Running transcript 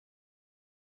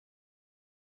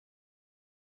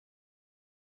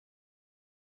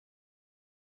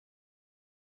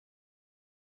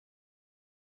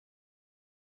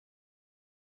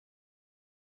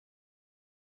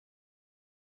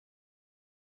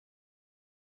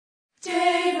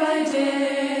Day by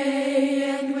day,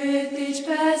 and with each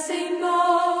passing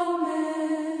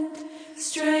moment,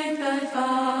 strength I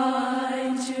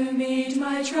find to meet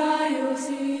my trials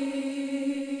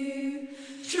here.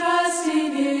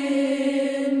 Trusting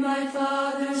in my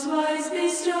Father's wise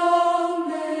bestowment,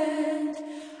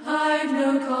 I've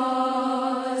no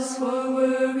cause for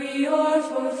worry or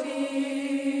for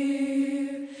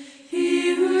fear.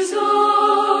 He whose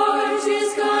heart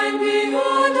is kind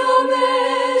beyond all measure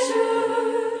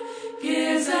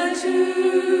gives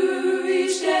unto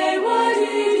each day what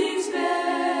he deems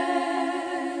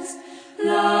best.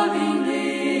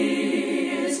 Lovingly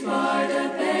is part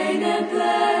of pain and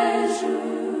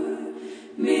pleasure,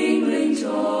 mingling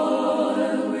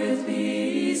toil with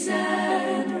peace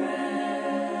and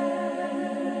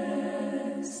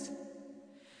rest.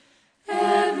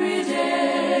 Every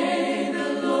day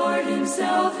the Lord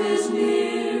himself is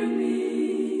near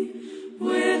me,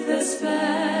 with a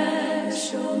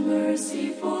special mercy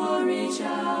for each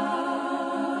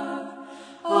hour.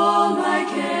 All my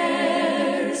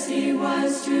cares he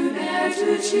wants to bear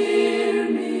to cheer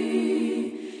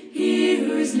me, he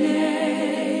whose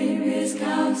name is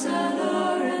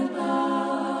Counselor and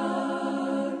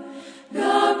Power.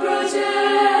 The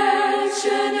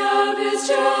protection of his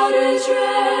child and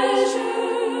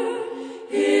treasure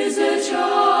is a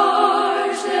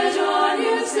charge that on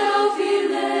himself he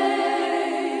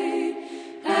laid.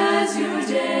 As your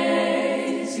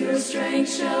days, your strength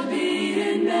shall be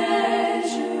in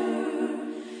measure,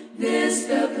 this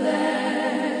the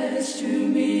pledge to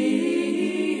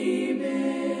me he made.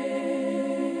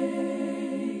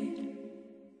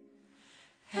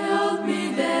 Help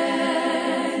me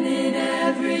then in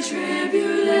every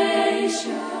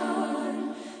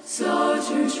tribulation, so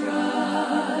to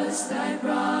trust thy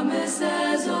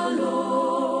promises, O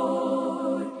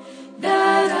Lord,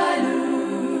 that I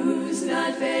lose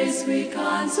not face sweet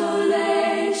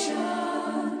consolation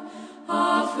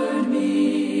offered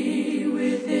me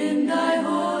within